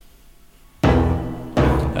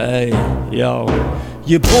Hey, yo.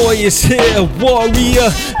 Your boy is here, warrior.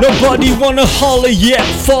 Nobody wanna holler yet,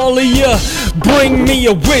 follow ya. Bring me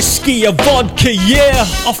a whiskey, a vodka, yeah.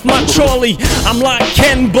 Off my trolley, I'm like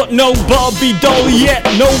Ken, but no Barbie doll yet.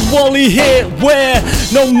 No Wally here, where?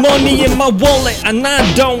 No money in my wallet, and I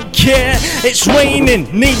don't care. It's raining,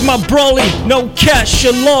 need my brolly. No cash,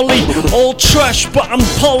 a lolly. All trash, but I'm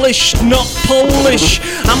polished, not Polish.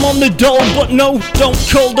 I'm on the dole, but no, don't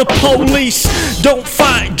call the police. Don't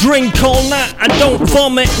fight, drink all night, I don't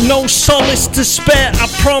vomit. No solace to spare, I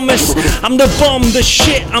promise. I'm the bomb, the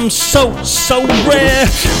shit, I'm so rare.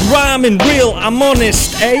 Rhyming real, I'm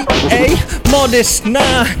honest, modest,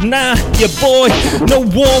 nah, your boy. No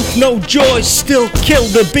warmth, no joy, still kill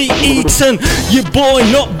the beat eaten. Your boy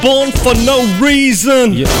not born for no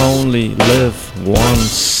reason. You only live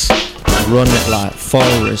once, run it like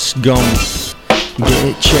Forrest Gump. Get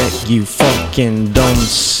it checked, you fucking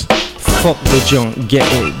dunce. Fuck the junk, get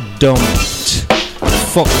it dumped.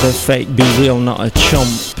 Fuck the fake, be real, not a chump.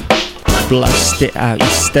 Blast it out, you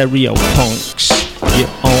stereo punks. You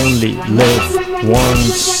only live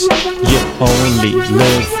once. You only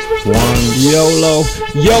live once.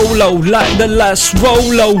 YOLO, like the last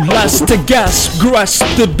Rolo. Last to gas, grasp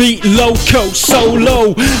the beat, loco,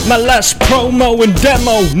 solo. My last promo and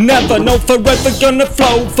demo, never, no, forever gonna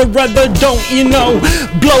flow. Forever, don't you know?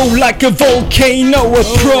 Blow like a volcano, a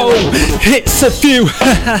pro. Hits a few,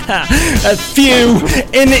 a few.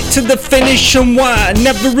 In it to the finish and why?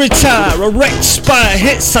 Never retire, a wrecked spire.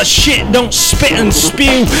 Hits a shit, don't spit and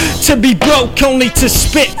spew. To be broke, only to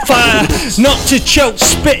spit fire. Not to choke,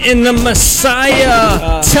 spitting the Messiah.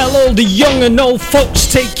 Tell all the young and old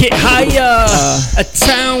folks, take it higher. A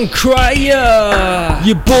town crier.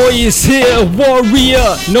 Your boy is here,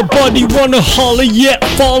 warrior. Nobody wanna holler yet,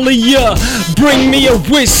 follow ya. Bring me a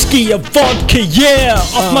whiskey, a vodka, yeah.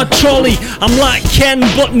 Off my trolley, I'm like Ken,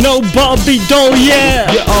 but no Barbie doll,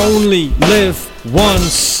 yeah. You only live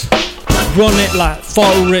once, run it like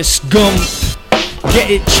Forrest Gump. Get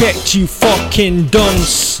it checked, you fucking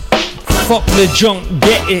dunce. Fuck the junk,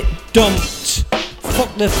 get it dumped.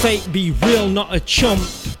 Fuck the fake, be real, not a chump.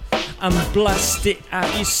 And blast it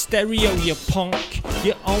out your stereo, you punk.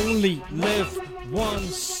 You only live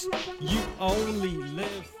once. You only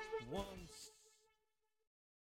live